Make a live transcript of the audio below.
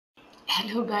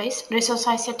Hello guys,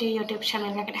 ResourceICT YouTube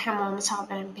channel එකට හැමෝම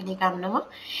සාදරයෙන් පිළිගන්නවා.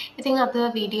 ඉතින් අද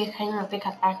වීඩියෝ එකකින් අපි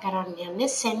කතා කරන්න යන්නේ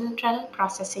Central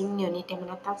Processing Unit එක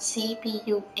නැත්නම්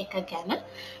CPU එක ගැන.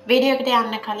 වීඩියෝ එකට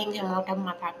යන්න කලින් හැමෝටම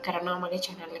මතක් කරනවා මගේ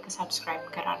channel එක subscribe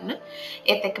කරන්න.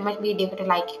 ඒත් එක්කම වීඩියෝ එකට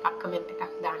like එකක් comment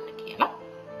එකක් දාන්න කියලා.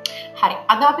 හරි.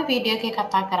 අද අපි වීඩියෝ එකේ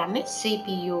කතා කරන්නේ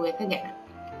CPU එක ගැන.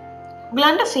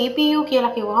 ඔයගලන්ට CPU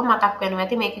කියලා කිව්වම මතක් වෙනවා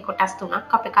ඇති මේකේ කොටස්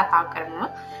තුනක් අපි කතා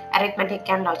කරනවා. Arithmetic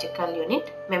and logical unit,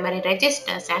 memory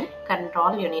registers and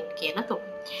control unit කියන තුන.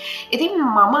 ඉතින්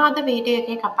මම අද වීඩියෝ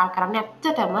එකේ කතා කරන්නේ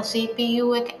ඇත්තටම CPU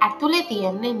එක ඇතුලේ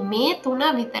තියෙන්නේ මේ තුන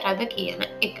විතරද කියන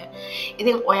එක.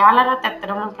 ඉතින් ඔයාලට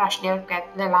ඇත්තටම ප්‍රශ්නයක්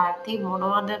ඇතිලා ඇති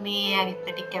මොනවද මේ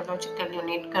arithmetic and logical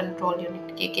unit, control unit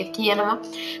එකේ කියනවා.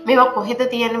 මේවා කොහෙද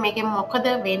තියෙන්නේ, මේකෙන් මොකද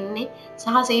වෙන්නේ සහ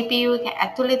CPU එක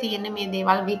ඇතුලේ තියෙන මේ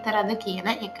දේවල් විතරද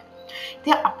කියන එක.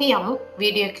 ඉතින් අපි යමු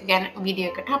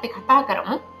වීඩියෝ එකට අපි කතා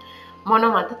කරමු.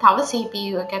 මොනවද තව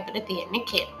CPU එක ඇතුලේ තියෙන්නේ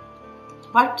කියලා.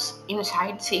 What's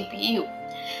inside CPU?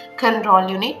 Control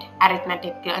unit,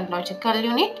 arithmetic and logical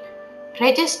unit,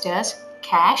 registers,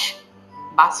 cache,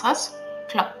 buses,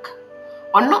 clock.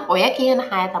 ඔන්න ඔය කියන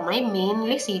හය තමයි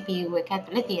mainly CPU එක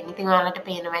ඇතුලේ තියෙන්නේ. ඉතින් ඔයාලට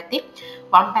පේනවා ඇති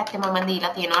වම් පැත්තේ මම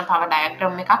දීලා තියෙනවා තව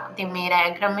diagram එකක්. ඉතින් මේ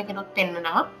diagram එකෙනුත්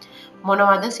පෙන්නනවා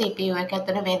මොනවද CPU එක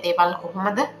ඇතුලේ මේ දේවල්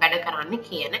කොහොමද වැඩ කරන්නේ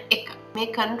කියන එක.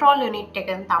 මේ control unit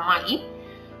එකෙන් තමයි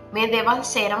මේ දේවල්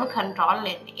සේරම control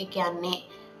වෙන්නේ. ඒ කියන්නේ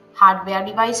hardware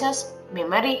devices,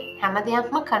 memory හැම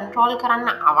දෙයක්ම control කරන්න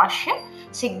අවශ්‍ය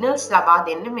signals ලබා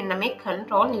දෙන්න මෙන්න මේ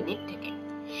control unit එකෙන්.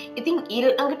 ඉතින්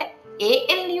ඊළඟට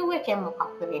ALU එකෙන්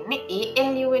මොකක්ද වෙන්නේ?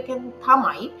 ALU එකෙන්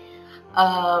තමයි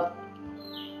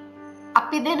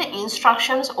අපි දෙන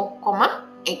instructions ඔක්කොම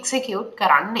execute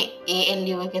කරන්නේ.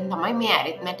 ALU එකෙන් තමයි මේ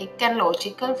arithmetic and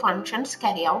logical functions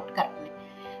carry out කරන්නේ.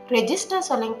 registers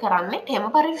වලින් කරන්නේ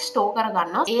temporary store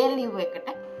කරගන්නවා ALU එකට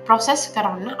process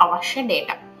කරන්න අවශ්‍ය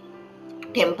data.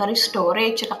 temporary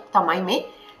storage එකක් තමයි මේ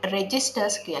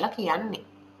registers කියලා කියන්නේ.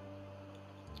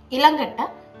 ඊළඟට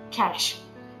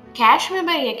cache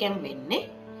memory එකෙන් වෙන්නේ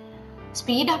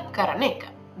speed up කරන එක.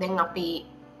 දැන් අපි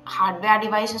hardware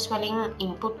devices වලින්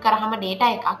input කරාම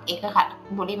data එකක් ඒක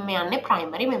මුලින්ම යන්නේ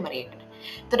primary memory එකට.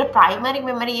 එතකොට primary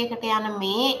memory එකට යන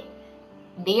මේ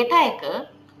data එක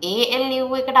ALU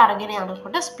එකට අරගෙන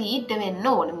යනකොට ස්පීඩ් වෙන්න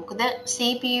ඕනේ. මොකද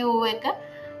CPU එක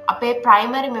අපේ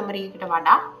primary memory එකට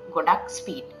වඩා ගොඩක්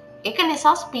ස්පීඩ්. ඒක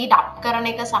නිසා ස්පීඩ් අප් කරන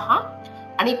එක සහ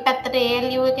අනිත් පැත්තට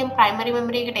ALU එකෙන් primary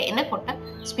memory එකට එනකොට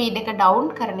ස්පීඩ් එක ඩවුන්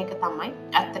කරන එක තමයි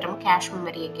ඇත්තටම cache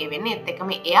memory එකේ වෙන්නේ. ඒත් එකම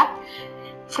එයත්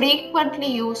frequently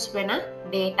use වෙන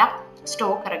data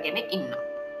store කරගෙන ඉන්නවා.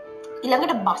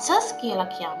 ඊළඟට buses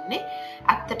කියලා කියන්නේ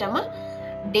ඇත්තටම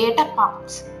data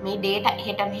paths මේ data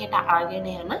එහෙට මෙහෙට අරගෙන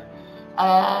යන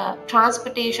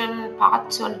transportation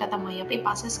paths වලට තමයි අපි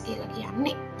buses කියලා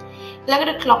කියන්නේ.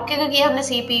 ඊළඟට clock එක කියන්නේ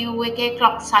CPU එකේ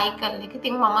clock cycle එක.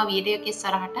 ඉතින් මම වීඩියෝ එක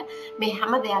ඉස්සරහට මේ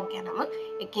හැම දෙයක් ගැනම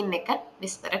එකින් එක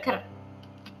විස්තර කරනවා.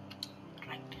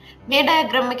 මේ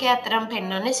diagram එකේ අතරම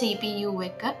පෙන්වන්නේ CPU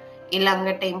එක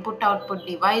ඊළඟට input output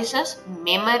devices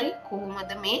memory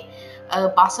කොහොමද මේ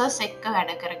buses එක්ක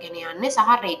වැඩ කරගෙන යන්නේ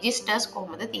සහ registers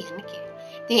කොහොමද තියෙන්නේ කියලා.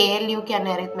 ඉතින් ALU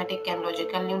කියන්නේ arithmetic and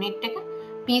logical unit එක.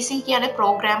 PC කියන්නේ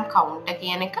program counter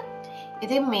කියන එක.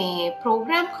 ඉතින් මේ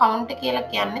program counter කියලා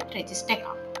කියන්නේ register එකක්.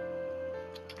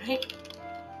 right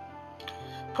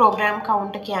program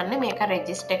counter කියන්නේ මේක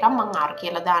register එකක්. මම R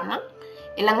කියලා දාන්නම්.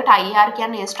 ඊළඟට IR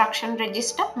කියන්නේ instruction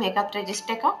register මේකත්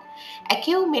register එකක්.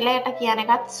 accumulator කියන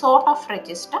එකත් sort of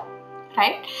register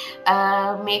right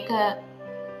මේක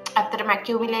අතරම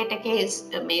accumulator එකේ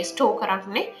මේ store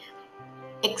කරන්නේ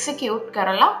execute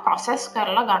කරලා process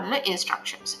කරලා ගන්න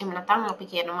instructions. එහෙම නැත්නම් අපි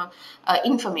කියනවා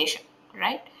information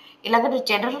right. ඊළඟට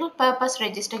general purpose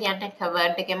register කියන්නේ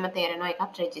word එකෙන්ම තේරෙනවා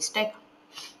ඒකත් register එකක්.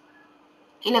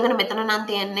 ඊළඟට මෙතන නම්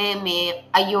තියෙන්නේ මේ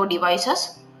IO devices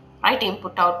right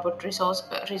input output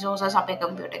resources අපේ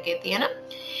computer එකේ තියෙන.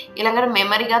 ඊළඟට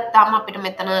memory ගත්තාම අපිට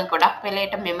මෙතන ගොඩක්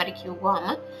වෙලේට memory කිව්වම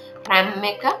RAM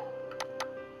එක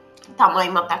තමයි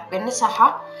මතක් වෙන්නේ සහ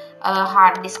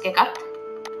hard disk එකත්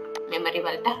memory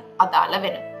වලට අදාළ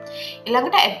වෙනවා.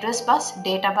 ඊළඟට address bus,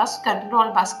 data bus, control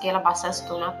bus කියලා buses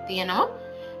තුනක් තියෙනවා.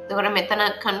 එතකොට මෙතන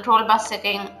control bus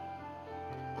එකෙන්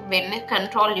වෙන්නේ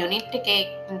control unit එකේ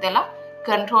ඉඳලා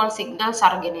control signals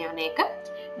අරගෙන යන එක.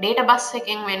 data bus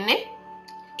එකෙන් වෙන්නේ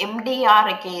MDR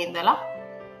එකේ ඉඳලා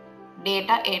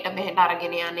data එට මෙහෙට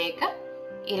අරගෙන යන එක.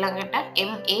 ඊළඟට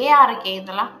MAR එකේ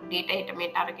ඉඳලා data එට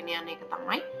මෙහෙට අරගෙන යන එක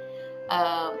තමයි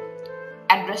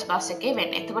address bus එකේ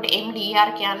වෙන්නේ. එතකොට MDR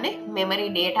කියන්නේ memory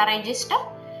data register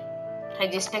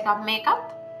එකක් මේකත්.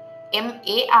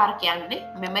 MAR කියන්නේ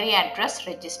memory address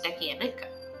register කියන එක.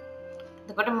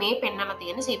 එතකොට මේ පෙන්නලා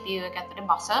තියෙන CPU එක ඇතුලේ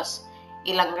buses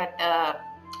ඊළඟට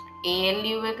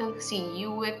ALU එක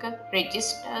CU එක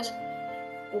registers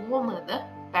කොහොමද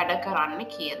වැඩ කරන්න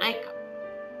කියන එක.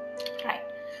 right.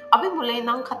 අපි මුලින්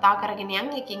ඉඳන් කතා කරගෙන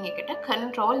යන්නේ එකින් එකට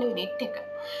control unit එක.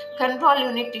 Control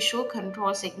unit issue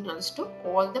control signals to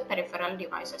all the peripheral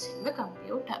devices in the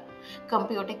computer.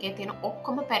 Computer එකේ තියෙන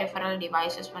ඔක්කොම peripheral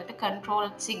devices වලට control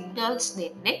signals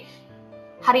දෙන්නේ.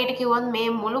 හරියට කිව්වොත් මේ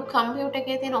මුළු computer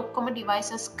එකේ තියෙන ඔක්කොම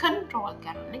devices control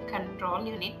කරන්නේ control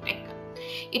unit එක.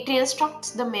 It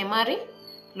instructs the memory,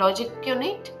 logic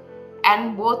unit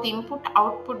and both input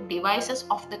output devices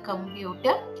of the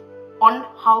computer on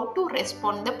how to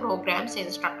respond the program's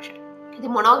instruction.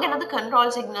 ඉතින් මොනවා ගැනද control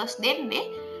signals දෙන්නේ?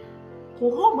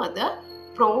 කොහොමද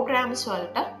programs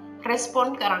වලට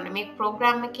respond කරන්නේ? මේ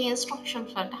program එකේ instructions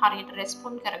වලට හරියට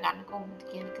respond කරගන්න කොහොමද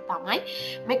කියන එක තමයි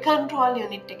මේ control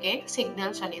unit එකේ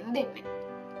signals වලින් දෙන්නේ.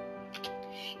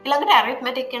 ඊළඟට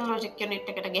arithmetic and logic unit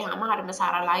එකට ගියාම හරිම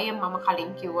සරලයි. මම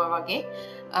කලින් කිව්වා වගේ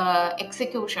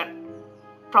execution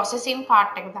processing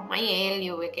part එක තමයි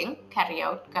ALU එකෙන් carry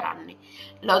out කරන්නේ.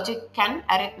 Logic and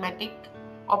arithmetic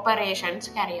operations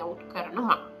carry out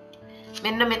කරනවා.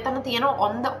 මෙන්න මෙතන තියෙන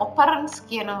on the operands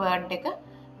කියන word එක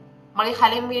මගේ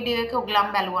කලින් වීඩියෝ එක ඔයගලන්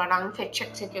බැලුවා නම් fetch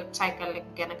execute cycle එක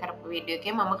ගැන කරපු වීඩියෝ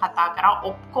එකේ මම කතා කරා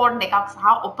opcode එකක් සහ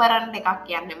operand එකක්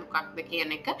කියන්නේ මොකක්ද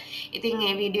කියන එක. ඉතින්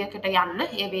මේ වීඩියෝ එකට යන්න,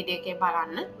 මේ වීඩියෝ එකේ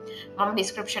බලන්න. මම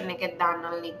description එකේ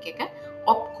දාන්නම් link එක.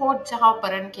 opcode සහ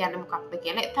operand කියන්නේ මොකක්ද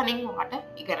කියලා එතනින්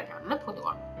ඔයාලට ඉගෙන ගන්න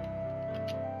පුළුවන්.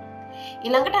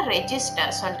 ඊළඟට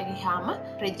registers වලට ගියාම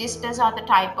registers are the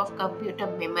type of computer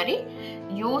memory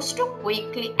used to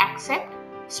quickly accept,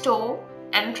 store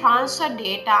and transfer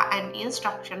data and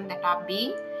instruction that are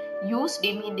being used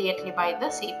immediately by the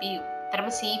CPU. තරම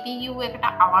CPU එකට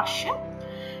අවශ්‍ය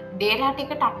data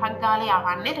ටික ටක්ක් ගාලා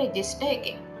යවන්නේ register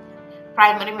එකෙන්.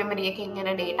 primary memory එකෙන් එන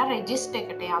data register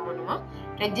එකට යවනවා.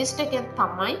 register එකෙන්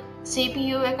තමයි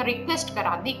CPU එක request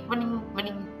කරද්දී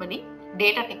ඉක්මනින්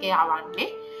data ටික යවන්නේ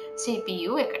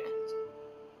CPU එකට.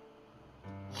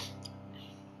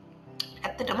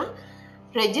 ඇත්තටම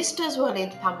registers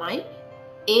වලින් තමයි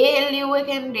ALU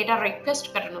එකෙන් data request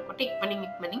කරනකොට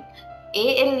ඉක්මනින්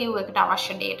ALU එකට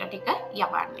අවශ්‍ය data ටික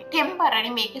යවන්නේ.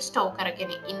 temporary මේක store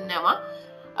කරගෙන ඉන්නවා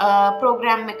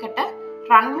program එකට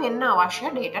run වෙන්න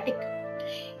අවශ්‍ය data ටික.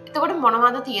 එතකොට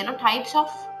මොනවද තියෙන types of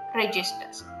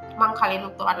registers? මම කලින්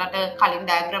ඔයාලට කලින්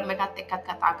diagram එකත් එක්ක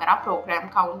කතා කරා program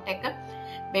count එක,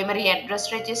 memory address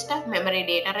register, memory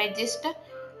data register,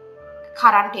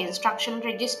 current instruction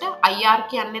register. IR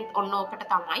කියන්නේ ඔන්න ඔකට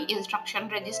තමයි instruction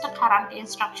register, current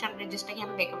instruction register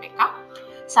කියන දෙකම එක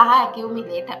සහ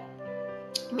accumulator.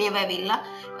 මේවා ඇවිල්ලා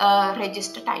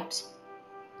register types.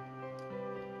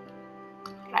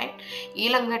 right.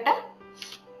 ඊළඟට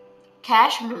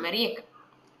cache memory එක.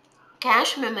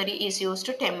 Cache memory is used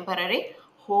to temporarily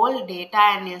hold data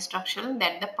and instruction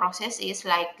that the process is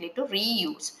likely to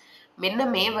reuse. මෙන්න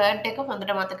මේ word එක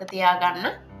හොඳට මතක තියාගන්න.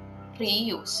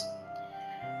 reuse.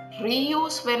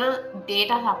 reuse වෙන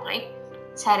data තමයි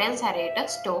සැරෙන් සැරේට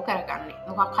store කරගන්නේ.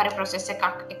 මොකක් හරි process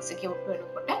එකක් execute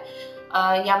වෙනකොට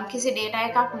යම් කිසි data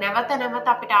එකක් නැවත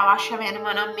අපිට අවශ්‍ය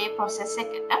වෙනවා නම් මේ process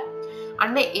එකට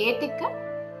අන්න ඒ ටික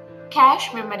cache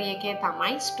memory එකේ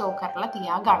තමයි store කරලා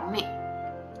තියාගන්නේ.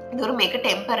 ඒතර මේක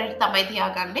temporary තමයි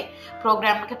තියාගන්නේ.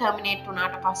 program එක terminate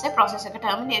වුණාට පස්සේ process එක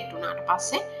terminate වුණාට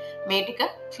පස්සේ මේ ටික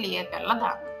clear කරලා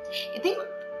දාන්න. ඉතින්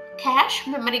cache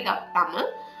memory ගත්තම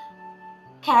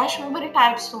cache memory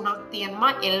types තුනක්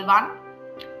තියෙනවා. L1,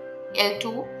 L2,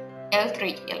 L3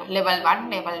 කියලා. level 1,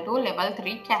 level 2, level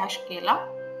 3 cache කියලා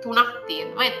තුනක්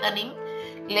තියෙනවා. එතනින්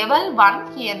level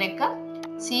 1 කියන එක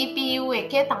CPU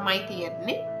එකේ තමයි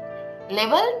තියෙන්නේ.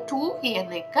 level 2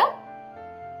 කියන එක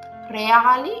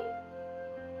really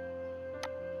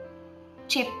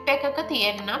chip එකක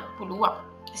තියෙන්න පුළුවන්.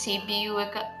 CPU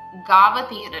එක ගාව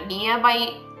තියෙන nearby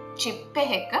chip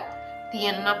එකක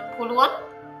තියෙන්න පුළුවන්.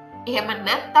 එහෙම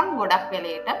නැත්නම් ගොඩක්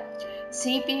වෙලේට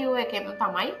CPU එකෙම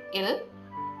තමයි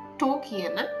L2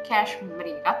 කියන cache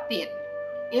memory එකක් තියෙන්නේ.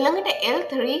 ඊළඟට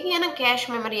L3 කියන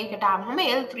cache memory එකට ආවම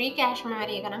L3 cache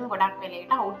memory එක නම් ගොඩක්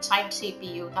වෙලේට outside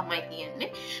CPU තමයි තියෙන්නේ.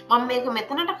 මම මේක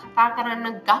මෙතනට කතා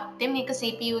කරන්න ගත්තේ මේක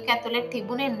CPU එක ඇතුලේ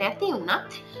තිබුණේ නැති වුණා.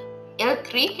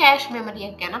 L3 cache memory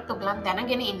එක ගැන ඔයගලන්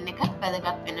දැනගෙන ඉන්න එක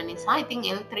වැදගත් වෙන නිසා. ඉතින්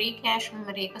L3 cache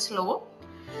memory එක slow,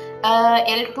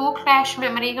 L2 cache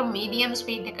memory එක medium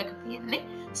speed එකක තියෙන්නේ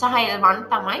සහ L1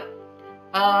 තමයි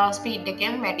speed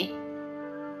එකෙන් වැඩි.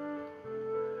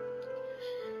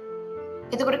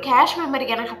 එතකොට cache memory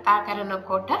ගැන කතා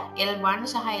කරනකොට L1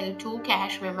 සහ L2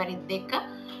 cache memory දෙක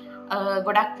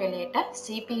ගොඩක් වෙලේට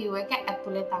CPU එක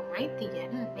ඇතුලේ තමයි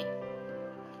තියෙන්නේ.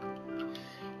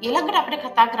 ඊළඟට අපිට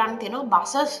කතා කරන්න තියෙනවා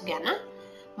buses ගැන.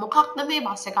 මොකක්ද මේ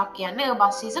බස් එකක් කියන්නේ? A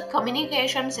bus is a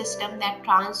communication system that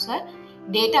transfer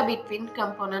data between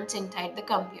components inside the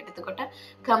computer. එතකොට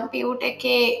computer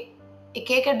එකේ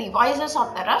එක devices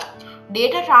අතර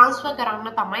data transfer කරන්න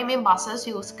තමයි මේ buses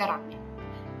use කරන්නේ.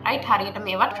 right? හරියට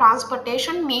මේවා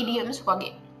transportation mediums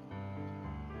වගේ.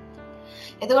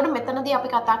 එතකොට මෙතනදී අපි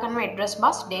කතා කරනවා address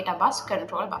bus, data bus,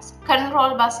 control bus.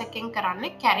 Control bus එකෙන්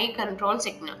කරන්නේ carry control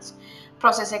signals.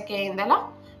 processor එකේ ඉඳලා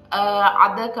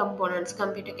other components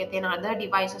computer එකේ තියෙන other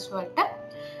devices වලට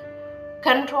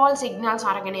control signals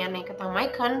අරගෙන යන එක තමයි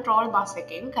control bus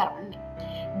එකෙන් කරන්නේ.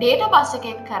 data bus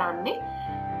එකෙන් කරන්නේ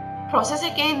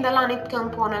processor එකේ ඉඳලා අනිත්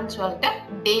components වලට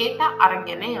data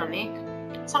අරගෙන යන එක.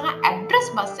 සහ address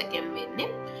bus එකෙන් වෙන්නේ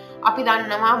අපි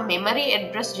දන්නවා memory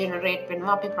address generate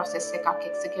වෙනවා අපි process එකක්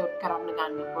execute කරන්න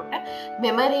ගන්නකොට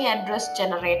memory address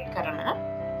generate කරනවා.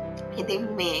 ඉතින්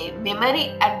මේ memory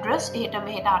address එහෙට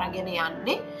මෙහෙට අරගෙන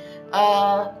යන්නේ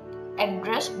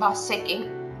address bus එකෙන්.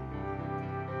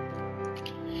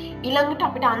 ඊළඟට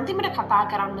අපිට අන්තිමට කතා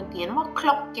කරන්න තියෙනවා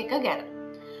clock එක ගැන.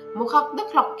 මොකක්ද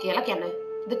clock කියලා කියන්නේ?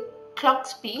 The clock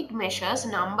speed measures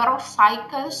number of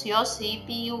cycles your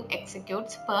CPU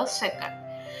executes per second.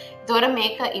 Therefore,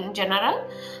 make in general,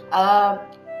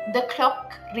 the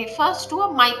clock refers to a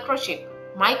microchip.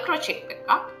 Microchip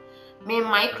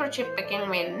microchip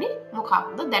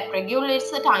that regulates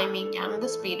the timing and the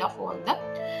speed of all the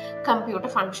computer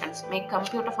functions. Make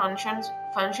computer functions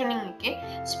functioning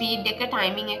speed එක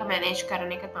timing එක manage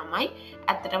කරන එක තමයි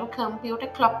ඇත්තටම computer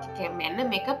clock එකෙන් වෙන්නේ.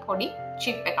 මේක පොඩි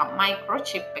chip එකක්,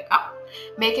 microchip එකක්.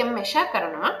 මේකෙන් measure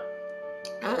කරනවා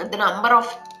the number of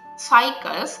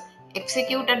cycles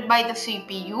executed by the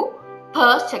CPU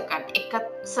per second. එක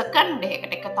second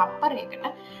එකකට එක තප්පරයකට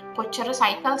කොච්චර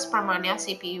cycles ප්‍රමාණයක්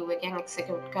CPU එකෙන්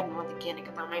execute කරනවද කියන එක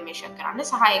තමයි measure කරන්නේ.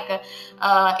 සහ ඒක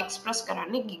express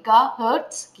කරන්නේ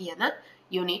gigahertz කියන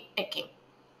unit එකෙන්.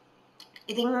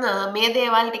 ඉතින් මේ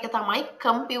දේවල් ටික තමයි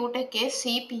computer එකේ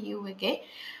CPU එකේ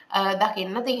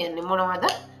දකින්න තියෙන්නේ. මොනවද?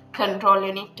 control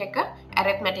unit එක,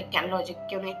 arithmetic and logic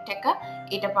unit එක,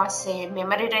 ඊට පස්සේ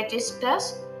memory registers,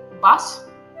 bus,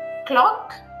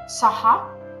 clock සහ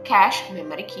cache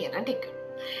memory කියන ටික.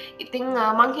 ඉතින්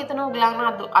මම හිතනවා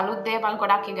ඔයගලන්ට අලුත් දේවල්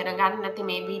ගොඩක් ඉගෙන ගන්න නැති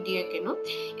මේ වීඩියෝ එකෙනුත්.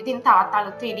 ඉතින් තවත්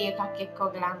අලුත් වීඩියෝ එකක් එක්ක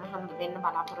ඔයගලන්ට හම්බ වෙන්න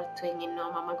බලාපොරොත්තු වෙමින්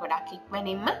ඉන්නවා මම ගොඩක්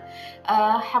ඉක්මනින්ම.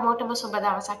 හැමෝටම සුබ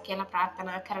දවසක් කියලා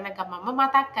ප්‍රාර්ථනා කරන ගමන්ම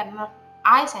මතක් කරනවා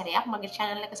ආයෙ සැරයක් මගේ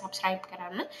channel එක subscribe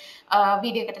කරන්න,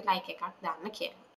 වීඩියෝ එකට like එකක් දාන්න කියලා.